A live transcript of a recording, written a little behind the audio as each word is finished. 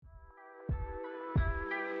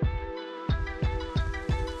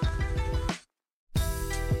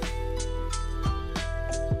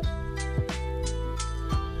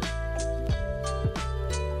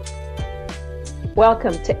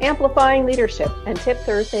Welcome to Amplifying Leadership and Tip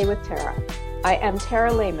Thursday with Tara. I am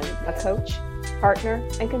Tara Lehman, a coach, partner,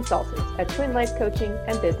 and consultant at Twin Life Coaching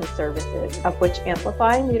and Business Services, of which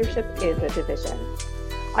Amplifying Leadership is a division.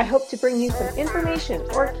 I hope to bring you some information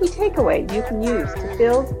or a key takeaway you can use to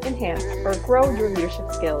build, enhance, or grow your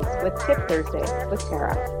leadership skills with Tip Thursday with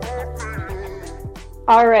Tara.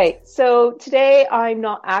 All right, so today I'm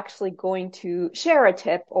not actually going to share a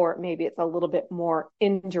tip, or maybe it's a little bit more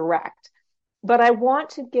indirect. But I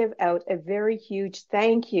want to give out a very huge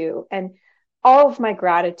thank you and all of my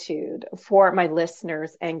gratitude for my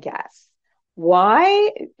listeners and guests.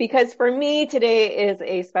 Why? Because for me, today is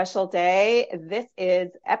a special day. This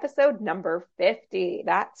is episode number 50.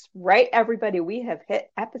 That's right, everybody. We have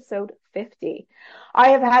hit episode 50. I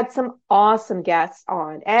have had some awesome guests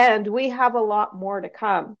on, and we have a lot more to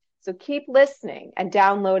come. So keep listening and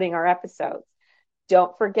downloading our episodes.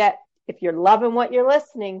 Don't forget, if you're loving what you're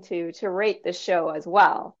listening to rate the show as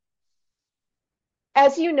well.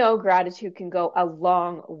 As you know, gratitude can go a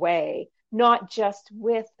long way, not just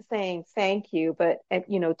with saying thank you, but,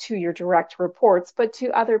 to your direct reports, but to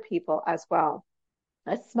other people as well.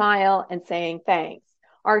 A smile and saying thanks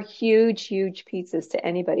are huge, huge pieces to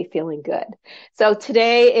anybody feeling good. So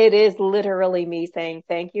today it is literally me saying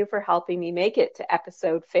thank you for helping me make it to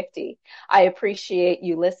episode 50. I appreciate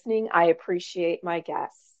you listening. I appreciate my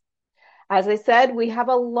guests. As I said, we have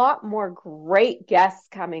a lot more great guests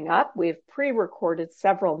coming up. We've pre-recorded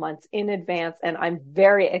several months in advance, and I'm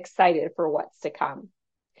very excited for what's to come.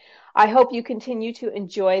 I hope you continue to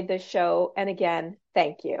enjoy this show. And again,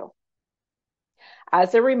 thank you.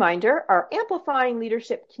 As a reminder, our Amplifying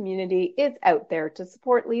Leadership community is out there to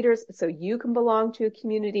support leaders so you can belong to a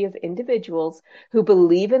community of individuals who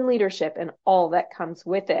believe in leadership and all that comes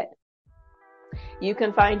with it. You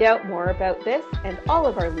can find out more about this and all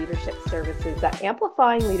of our leadership services at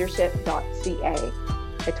amplifyingleadership.ca,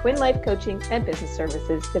 a Twin Life Coaching and Business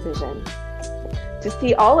Services division. To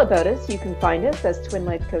see all about us, you can find us as Twin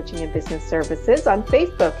Life Coaching and Business Services on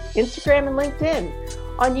Facebook, Instagram, and LinkedIn.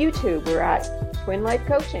 On YouTube, we're at Twin Life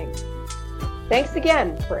Coaching. Thanks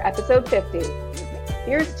again for episode 50.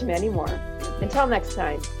 Here's to many more. Until next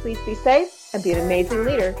time, please be safe and be an amazing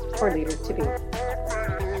leader or leader to be.